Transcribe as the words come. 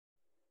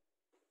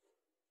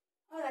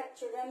Alright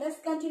children, let's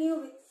continue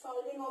with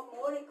solving of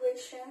more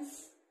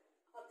equations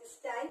of this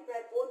type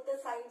where both the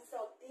sides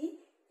of the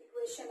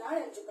equation are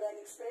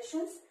algebraic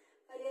expressions.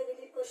 Earlier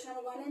we did question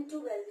number 1 and 2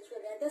 well, which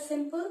were rather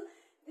simple.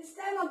 This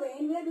time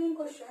again we are doing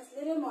questions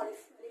little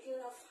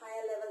of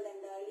higher level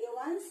than the earlier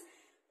ones.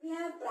 We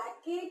have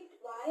bracket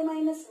y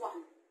minus 1.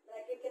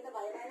 Bracket के अंदर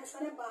y minus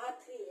 1 है,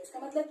 बाहर 3 है.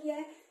 इसका मतलब क्या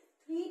है?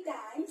 3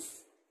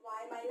 times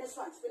y minus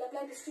 1. So we'll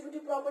apply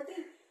distributive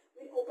property.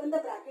 We'll open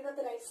the bracket of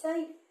the right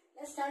side.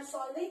 Let's start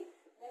solving.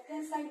 Left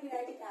hand side we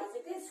write it as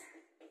it is.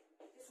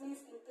 This means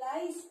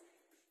implies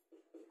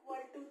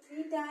equal to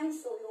 3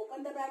 times. So we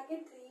open the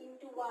bracket. 3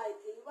 into y,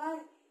 3y.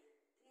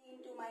 3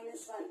 into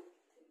minus 1,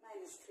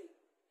 minus 3.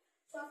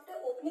 So after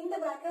opening the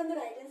bracket on the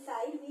right hand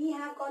side, we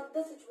have got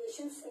the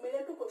situation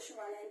similar to question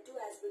 1 and 2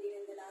 as we did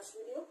in the last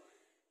video.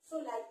 So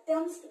like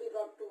terms to be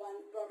brought on.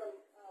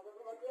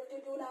 What we have to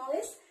do now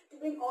is to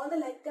bring all the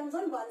like terms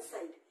on one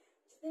side.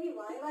 जितने भी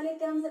y वाले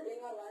terms are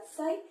bring on one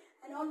side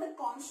and all the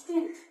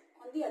constant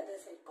on the other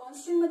side.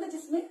 Constant मतलब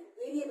जिसमें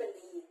variable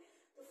नहीं है.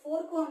 तो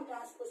 4 को हम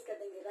transpose कर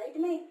देंगे right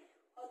में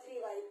और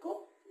 3y को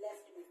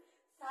left में.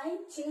 Sign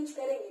change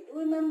करेंगे. Do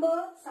remember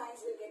signs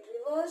will get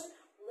reversed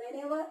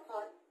whenever a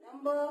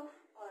number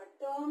or a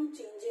term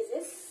changes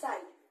its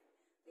side.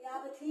 तो यहाँ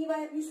पे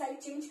 3y अपनी side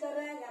change कर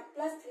रहा है, यहाँ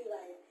plus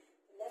 3y है.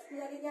 Left में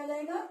जाके क्या आ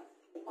जाएगा?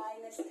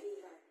 Minus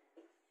 3y.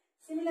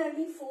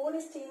 Similarly, 4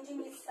 is changing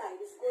its side,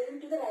 is going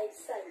to the right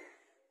side.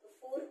 तो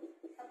 4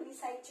 अपनी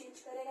side change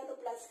करेगा तो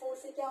plus 4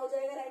 से क्या हो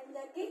जाएगा right में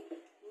जाके?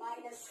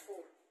 Minus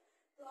 4.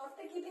 So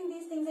after keeping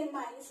these things in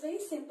mind, it's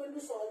very simple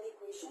to solve the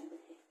equation.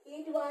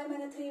 8y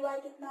minus 3y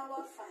कितना हुआ?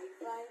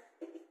 5y.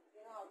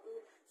 You know how to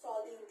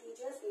solve the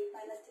integers. 8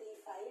 minus 3,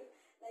 5.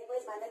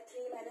 Likewise, minus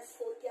 3 minus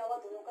 4 क्या हुआ?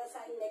 दोनों का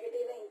sign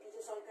negative है.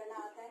 Integer solve करना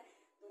आता है.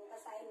 दोनों का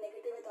sign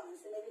negative है तो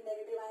आंसर में भी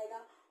negative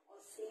आएगा. और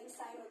सेम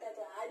साइन होता है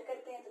तो ऐड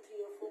करते हैं तो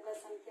 3 और 4 का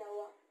सम क्या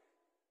हुआ?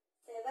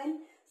 7.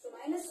 So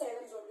minus 7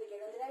 is what we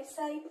get on the right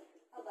side.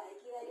 अब y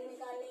की वैल्यू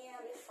निकालनी है,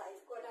 हमें 5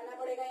 को हटाना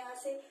पड़ेगा यहाँ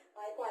से. y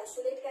को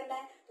आइसोलेट करना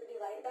है तो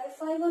divide by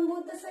 5 on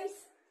both the sides.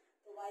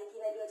 तो y की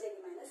वैल्यू आ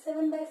जाएगी माइनस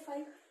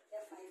 7/5. या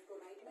 5 को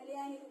राइट में ले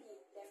आएंगे क्योंकि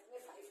लेफ्ट में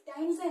 5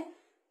 टाइम्स है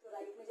तो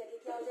राइट में जाके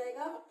क्या हो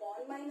जाएगा?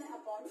 अपॉन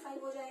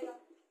 5 हो जाएगा,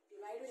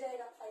 डिवाइड हो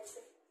जाएगा 5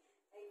 से.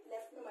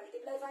 लेफ्ट में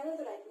मल्टीप्लाई 5 है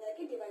तो राइट में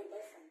जाके डिवाइड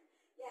बाय 5.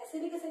 या ऐसे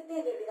भी कह सकते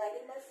हैं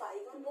dividing by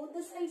 5 on both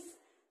the sides.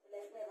 तो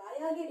लेफ्ट में y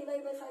आ गया,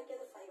 डिवाइड बाय 5 किया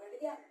तो 5 हट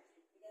गया. You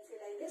can say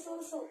like this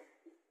also.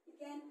 You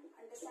can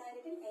understand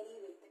it in any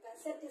way. The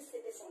concept is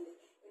this only.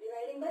 You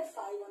dividing by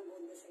 5 on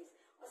both the sides.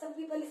 और some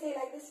people से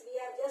like this, we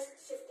have just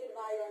shifted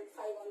y on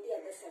 5 on the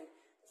other side.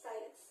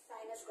 Sign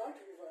has got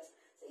reversed.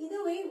 So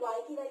either way y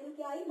की value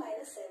क्या आई?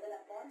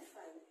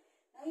 -7/5.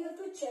 Now you have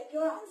to check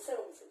your answer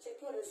also, check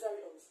your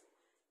result also.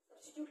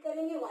 Substitute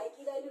करेंगे y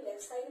की value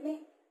left side में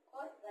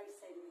और right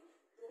side में.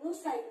 दोनों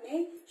side में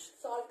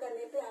solve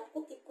करने पे आपको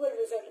इक्वल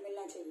रिजल्ट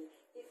मिलना चाहिए.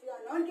 If you are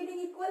not getting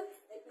equal,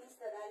 that means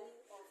the value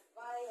of y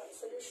और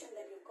solution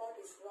that you got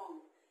is wrong.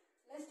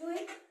 Let's do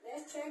it.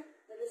 Let's check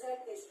the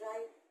result is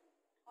right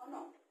और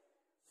not.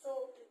 So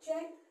to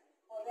check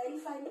और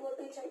verify बोलते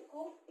हैं check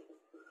को.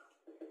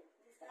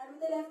 Start with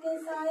the left hand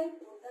side.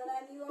 Put the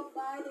value of y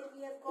that we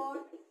have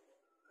got.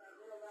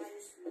 Value of y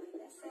is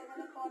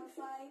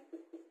 -7/5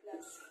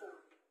 plus 4.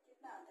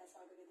 कितना आता है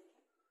solve करके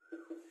देखिए.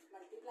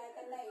 मल्टीप्लाई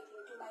करना है. 8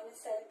 इंटू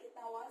 -7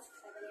 कितना हुआ?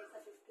 7 8 का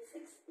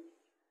 56.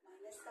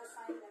 माइनस का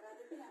साइन लगा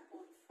देते हैं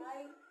upon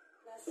 5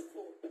 plus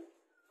 4.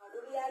 How do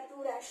we add to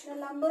rational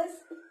numbers?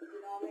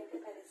 Denominator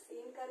पहले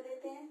सेम कर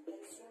देते हैं.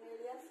 एलसीएम ले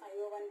लिया. 5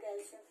 और 1 का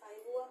एलसीएम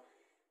 5 हुआ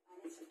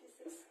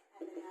 -56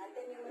 and then add the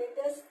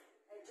numerators.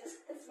 Adjust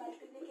this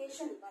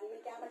multiplication. 1 में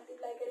क्या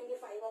मल्टीप्लाई करेंगे?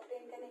 5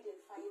 ऑब्टेन करने के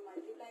लिए 5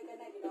 मल्टीप्लाई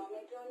करना है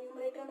डिनोमिनेटर और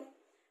न्यूमरेटर में.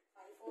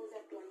 5 4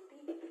 are 20.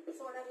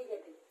 So what are we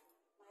getting?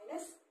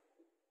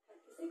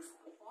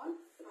 -36/5.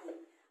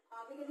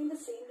 Are we getting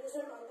the same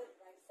result on the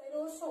right side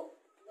also?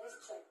 Let's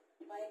check.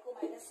 Y को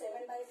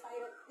 -7/5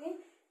 रखते हैं.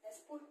 Let's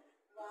put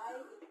y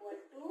equal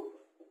to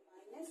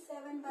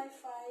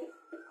 -7/5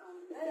 on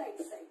the right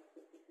side. So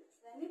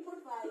when we put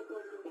y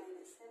equal to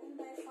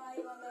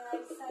 -7/5 on the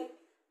right side,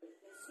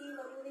 let's see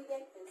what do we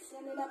get.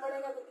 LCM लेना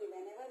पड़ेगा क्योंकि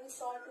whenever we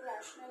solve two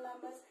rational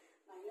numbers,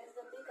 minus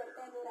जब भी करते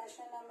हैं दो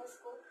rational numbers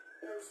को,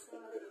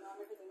 LCM और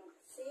डिनोमिनेटर दोनों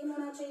सेम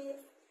होना चाहिए.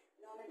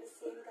 डिनोमिनेटर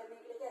सेम करने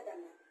के लिए क्या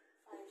करना है?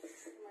 5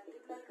 से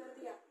मल्टीप्लाई कर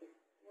दिया.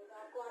 वो तो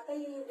आपको आता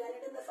ही है. Done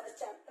it in the first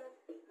chapter.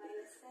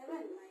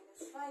 -7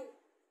 -5.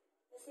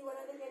 Let's see what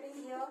are they getting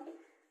here.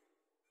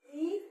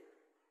 3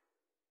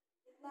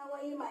 कितना हुआ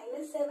ये?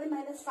 -7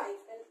 -5.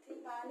 पहले 3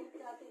 बाहर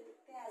निकालते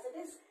लिखते हैं as it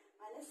is.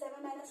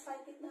 -7 -5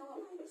 कितना हुआ?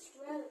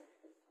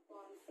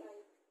 -12/5.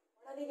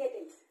 What are they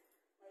getting?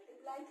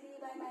 Multiply 3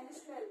 by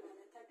 -12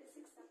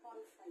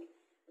 -36/5.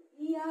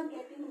 We are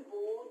getting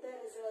both the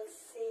results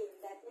same.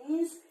 That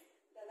means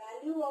the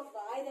value of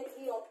y that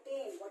we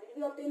obtained, what did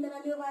we obtain? The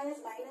value of y is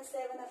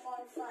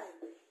 -7/5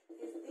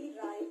 is the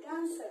right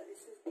answer.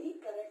 This is the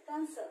correct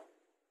answer.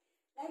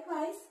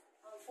 Likewise,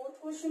 fourth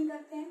question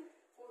करते हैं.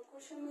 Fourth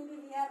question में भी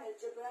we have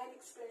algebraic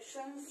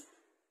expressions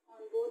on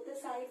both the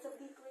sides of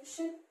the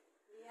equation.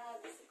 We have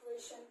this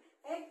equation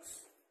x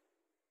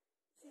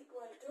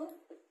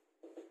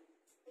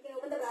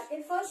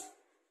bracket first.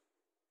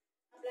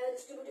 Apply the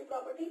distributive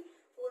property.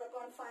 4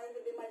 upon 5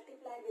 will be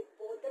multiplied with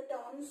both the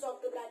terms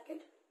of the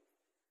bracket.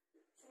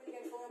 So we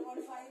get 4 upon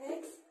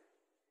 5x.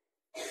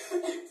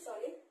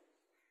 Sorry.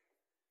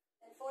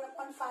 And 4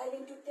 upon 5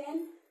 into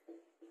 10.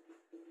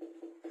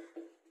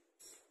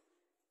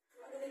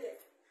 What do we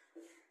get?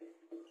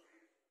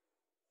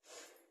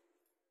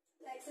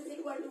 X is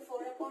equal to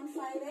 4 upon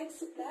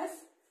 5x plus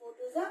 4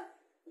 to the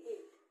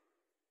 8.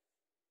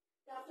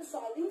 So after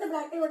solving the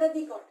bracket, what have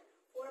we got?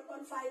 4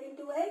 upon 5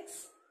 into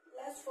x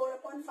plus 4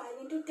 upon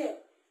 5 into 10.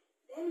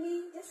 Then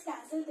we just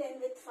cancel 10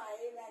 with 5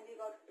 and we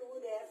got 2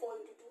 there, 4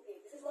 into 2,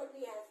 8. This is what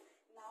we have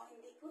now in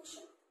the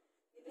equation.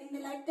 We bring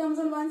the like terms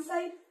on one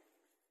side,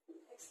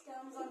 x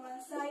terms on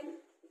one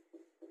side,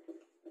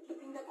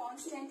 keeping the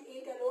constant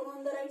 8 alone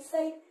on the right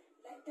side.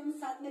 Like terms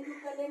साथ में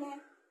group कर लेने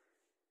हैं.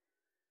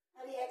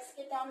 अभी x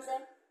के terms है,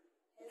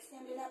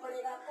 LCM लेना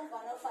पड़ेगा आपको.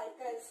 1 और 5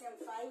 का LCM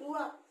 5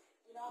 हुआ.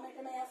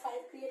 डिनोमिनेटर में यहाँ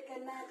 5 क्रिएट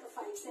करना है, तो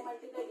 5 से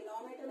मल्टीप्लाई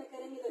डिनोमिनेटर में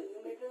करेंगे तो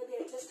न्यूमरेटर में भी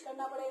एडजस्ट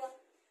करना पड़ेगा.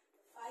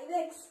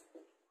 5x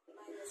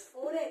minus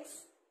 4x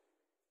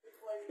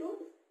equal to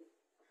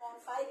upon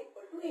 5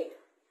 equal to 8.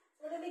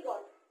 So what have we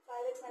got?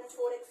 5x minus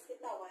 4x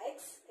कितना हुआ? x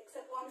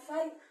upon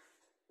 5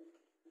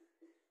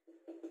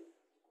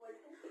 equal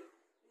to,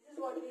 this is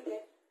what we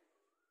get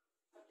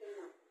up till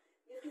now.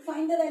 We have to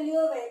find the value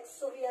of x,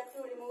 so we have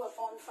to remove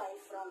upon 5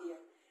 from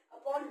here.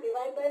 Upon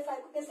divide by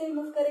 5 को कैसे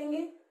remove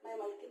करेंगे? By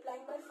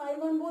multiplying by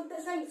 5 on both the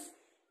sides.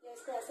 या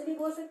इसको ऐसे भी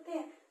बोल सकते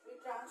हैं, we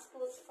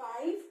transpose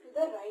 5 to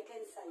the right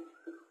hand side.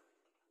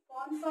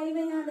 Upon 5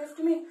 है यहाँ लेफ्ट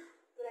में,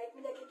 तो राइट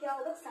में जाके क्या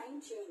होगा? Sign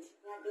change.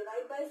 यहाँ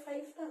डिवाइड बाय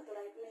 5 था, तो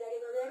राइट में जाके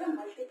हो जाएगा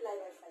मल्टीप्लाई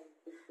बाय 5.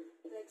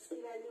 तो x की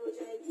वैल्यू हो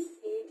जाएगी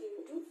 8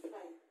 into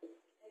 5.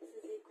 x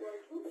is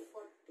equal to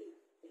 40.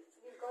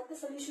 So we got the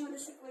solution of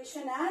this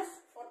equation as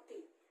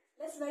 40.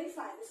 Let's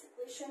verify this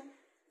equation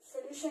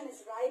solution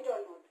is right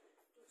or not.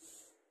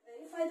 To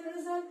verify the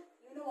result,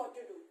 you know what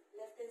to do.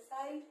 Left hand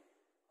side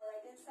और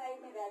right hand side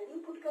में value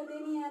put कर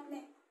देनी है आपने.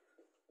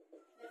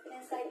 Left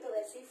hand side तो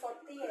वैसे ही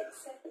 40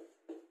 x है.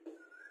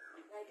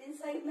 Right hand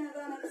side में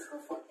अगर हम x को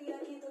 40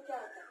 रखें तो क्या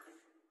आता है?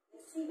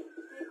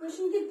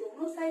 इक्वेशन के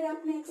दोनों साइड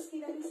आपने x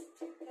की वैल्यू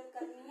चेक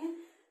करनी है.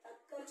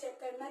 तब चेक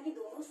करना कि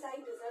दोनों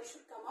side result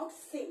should come out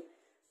same.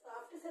 So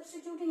after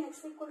substituting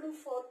x equal to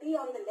 40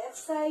 on the left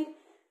side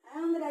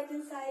and on the right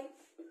hand side,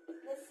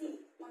 let's see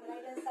on the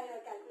right hand side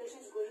our calculation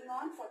is going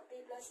on.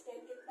 40 plus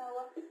 10 कितना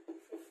हुआ?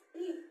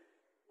 50.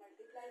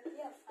 Multiply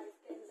किया 5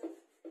 10s of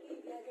 50,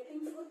 we are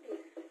getting 40.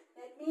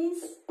 That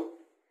means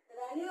the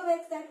value of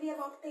x that we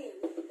have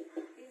obtained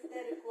is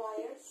the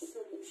required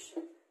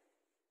solution.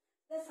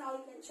 That's how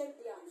you can check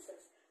the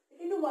answers. We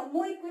can do one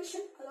more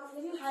equation of a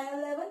little higher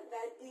level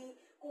where the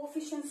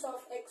coefficients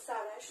of x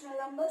are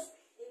rational numbers.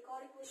 एक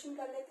और equation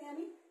कर लेते हैं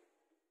अभी.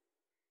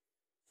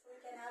 So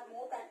we can have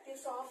more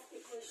practice of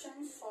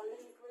equations,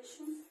 solving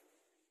equations.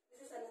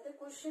 This is another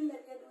question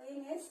that we are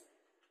doing is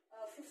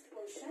fifth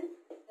question.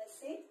 Let's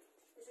say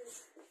this is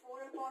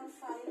 4 upon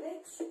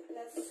 5x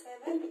plus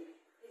 7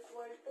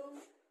 equal to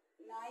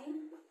 9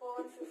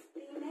 upon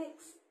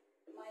 15x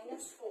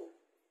minus 4.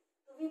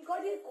 So we've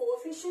got the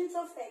coefficients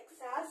of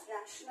x as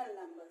rational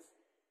numbers.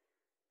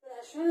 So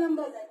rational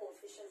numbers are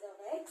coefficients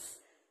of x.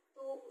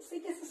 तो उसे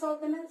कैसे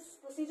solve करना?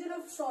 Procedure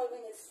of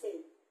solving is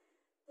same.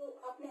 तो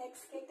आपने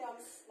x के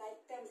terms,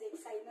 like terms एक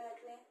side में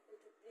रखने,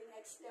 bring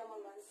x term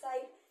on one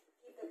side,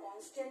 keep the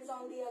constants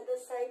on the other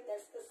side.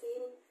 That's the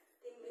same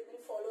thing we've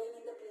been following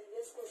in the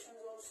previous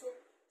questions also.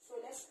 So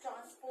let's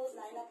transpose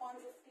 9 upon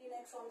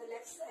 15x on the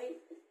left side.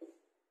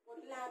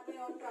 What will happen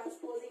on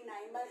transposing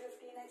 9 by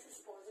 15x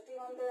is positive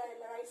on the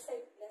right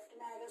side. Left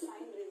में आएगा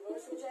sign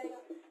reverse हो जाएगा,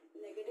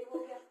 negative हो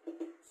गया.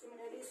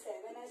 Similarly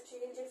 7 has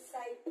changed its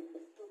side,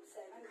 तो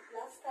 7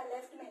 plus का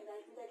left में,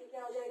 right में जाके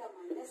क्या हो जाएगा?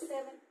 minus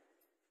 7.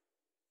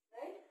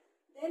 Right?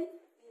 Then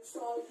we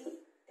solve the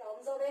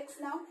terms of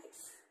x now.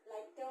 x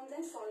like terms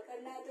है, solve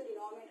करना है तो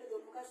denominator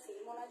दोनों का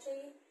same होना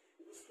चाहिए.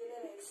 इसके लिए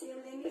हम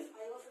LCM लेंगे.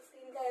 5 और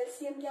 15 का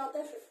LCM क्या होता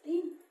है?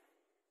 15.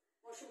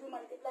 What should we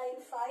multiply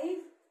in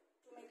 5?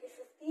 Make it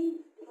 15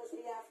 because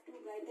we have to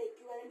write the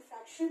equivalent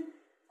fraction.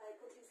 5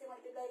 को 3 से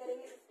मल्टीप्लाई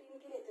करेंगे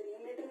 15 के लिए, तो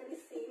न्यूमरेटर में भी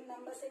सेम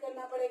नंबर से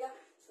करना पड़ेगा,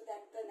 so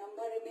that the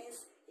number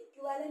remains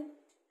equivalent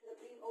to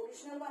the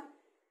original one.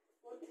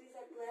 4 3s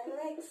are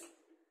 12x.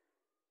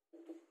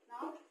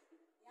 Now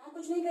यहाँ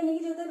कुछ नहीं करने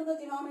की जरूरत है because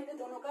डिनोमिनेटर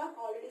दोनों का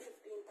ऑलरेडी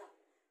 15 था.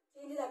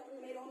 Changes have to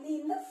be made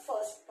only in the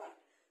first part.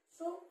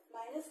 So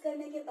minus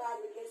करने के बाद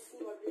we get see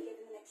what we get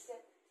in the next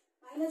step.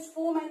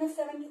 -4 -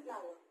 7 कितना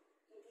हुआ?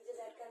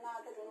 ऐड करना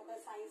आता है, दोनों का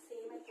साइन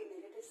सेम है तो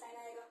नेगेटिव साइन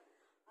आएगा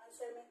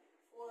आंसर में.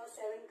 4 और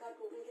 7 का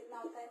टोटल कितना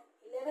होता है?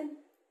 11.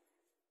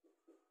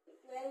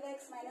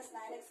 12x minus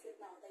 9x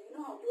कितना होता है? You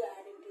know how to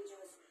add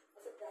integers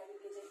or subtract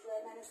integers.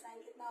 12 minus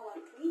 9 कितना हुआ?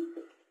 3.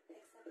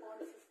 x upon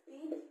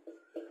 15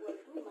 equal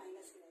to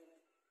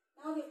 -11.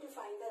 Now we have to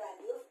find the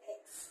value of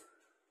x.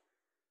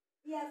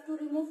 We have to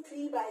remove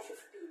 3 by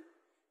 15.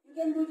 You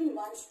can do it in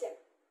one step.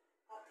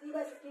 3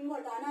 by 15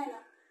 को हटाना है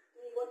ना,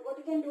 what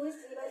you can do is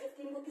 3 by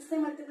 15 को किससे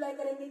multiply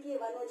करेंगे कि ये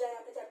 1 हो जाए.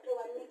 यहाँ पे चैप्टर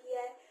 1 में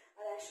किया है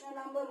और rational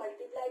number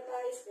multiplied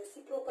by its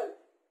reciprocal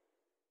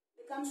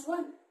becomes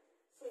 1.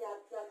 So या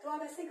तो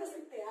आप ऐसे कर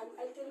सकते हैं.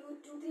 I'll tell you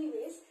 2-3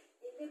 ways.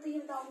 एक वे तो ये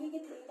बताऊंगी कि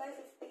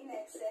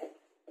 3/15x है.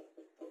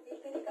 तो एक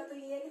तरीका तो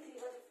ये है कि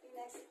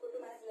 3/15x इक्वल टू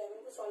 -11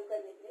 को सॉल्व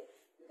करने के लिए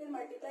you can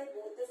multiply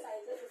both the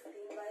sides of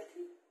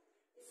 15/3.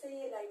 इससे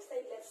ये राइट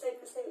साइड लेफ्ट साइड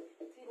में से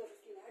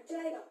 3/15 हट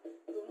जाएगा.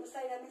 दोनों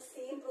साइड हमें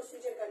सेम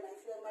प्रोसीजर करना है.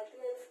 If you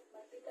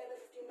multiply by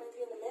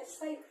 15/3 on the left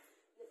side,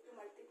 you have to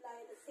multiply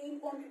the same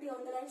quantity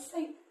on the right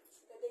side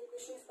so that the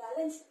equation is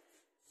balanced.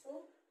 So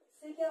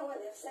इससे क्या हुआ,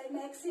 लेफ्ट साइड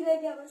में x ही रह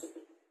गया बस,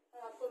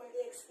 और आपको मिल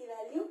गई x की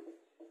वैल्यू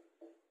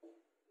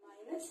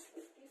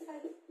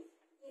 -55.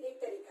 ये एक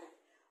तरीका है.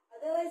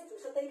 अदरवाइज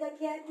दूसरा तरीका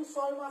क्या है, to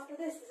solve after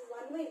this is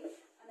one way.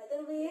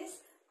 Another way is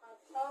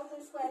आप तो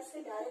इसको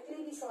ऐसे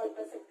डायरेक्टली भी सॉल्व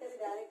कर सकते हैं.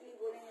 डायरेक्टली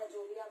बोले या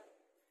जो भी आप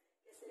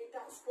जैसे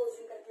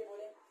ट्रांसपोजिंग करके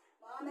बोले,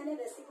 वहां मैंने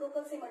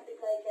रेसिप्रोकल से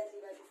मल्टीप्लाई किया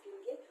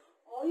 3/15 के.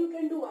 और you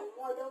can do one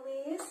more other way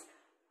is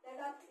that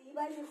आप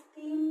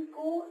 3/15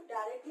 को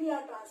डायरेक्टली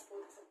आप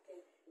ट्रांसपोज सकते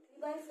हैं.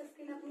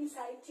 3/15 अपनी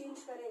साइड चेंज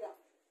करेगा,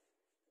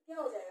 क्या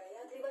हो जाएगा,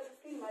 यहाँ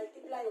 3/15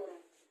 मल्टीप्लाई हो रहा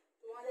है,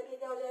 तो वहां जाके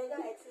क्या हो जाएगा,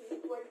 x इज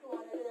इक्वल टू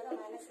वहां जाके जाएगा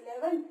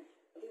 -11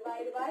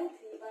 डिवाइड बाय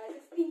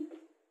 3/15.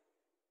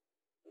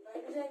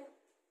 डिवाइड हो जाएगा.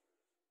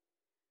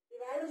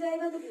 डिवाइड हो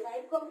जाएगा तो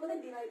डिवाइड को आपको पता है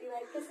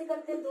डिवाइड कैसे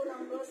करते हैं. दो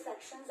नंबर्स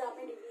फ्रैक्शंस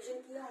आपने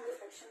डिवीजन किया होंगे,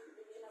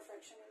 division of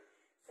fraction in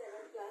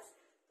 7th class.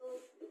 तो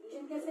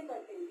डिवीजन कैसे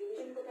करते हैं,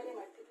 डिवीजन को पहले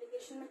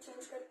मल्टीप्लिकेशन में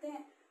चेंज करते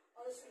हैं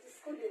और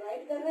जिसको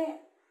डिवाइड कर रहे हैं,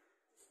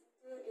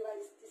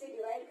 जिसे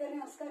डिवाइड कर रहे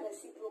हैं उसका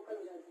रेसिप्रोकल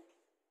हो जाता है.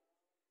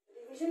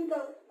 डिवीजन का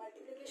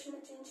मल्टीप्लिकेशन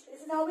में change,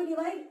 this is how we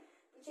divide.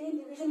 We change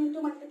division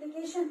into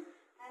multiplication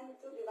and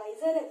जो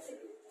डिवाइजर है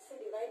जिससे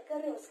डिवाइड कर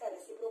रहे हैं उसका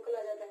रेसिप्रोकल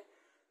आ जाता है.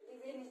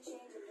 Division is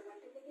change into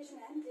multiplication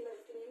and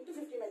 3/15 into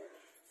 50.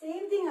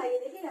 Same thing आइए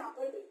देखिए यहाँ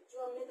पर भी जो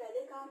हमने पहले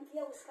काम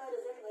किया उसका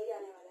रिजल्ट वही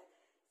आने वाला है.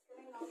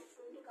 Now it's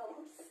going to come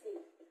out same.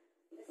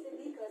 ऐसे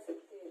भी कर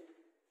सकते हैं.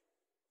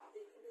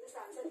 This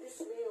answer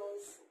this way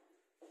also.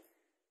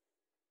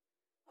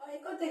 और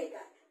एक और तरीका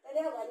है, पहले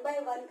आप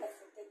 1/1 कर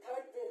सकते हैं.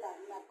 थर्ड बता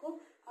रही हूँ आपको.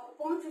 आप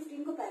अपॉन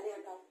 15 को पहले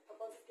हटाओ.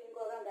 अपॉन 15 को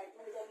अगर हम राइट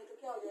में ले जाएंगे तो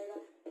क्या हो जाएगा,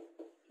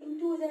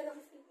 इनटू हो जाएगा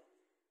 15.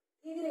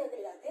 धीरे धीरे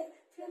करके जाते हैं.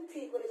 फिर हम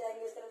 3 को ले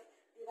जाएंगे इस तरफ,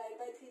 डिवाइड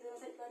बाय 3 दोनों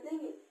साइड कर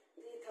देंगे.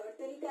 तो ये थर्ड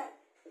तरीका है.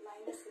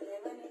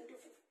 -11 इंटू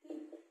 15.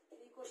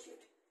 3 को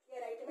शिफ्ट किया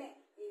राइट में,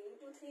 ये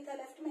इंटू 3 था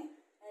लेफ्ट में,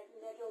 राइट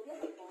में जाके हो गया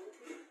अपॉन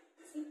 3.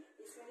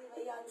 इसमें भी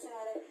वही आंसर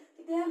आ रहा है.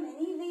 तो there are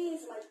many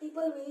ways,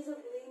 multiple ways of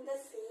doing the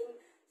same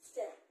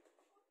step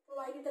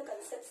provided the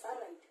concepts are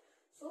right.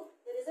 So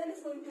the result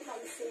is going to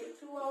come same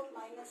throughout.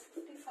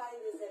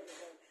 -55 is the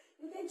result.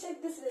 You can check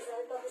this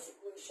result of this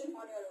equation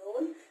on your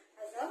own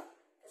as an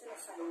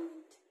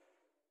assignment.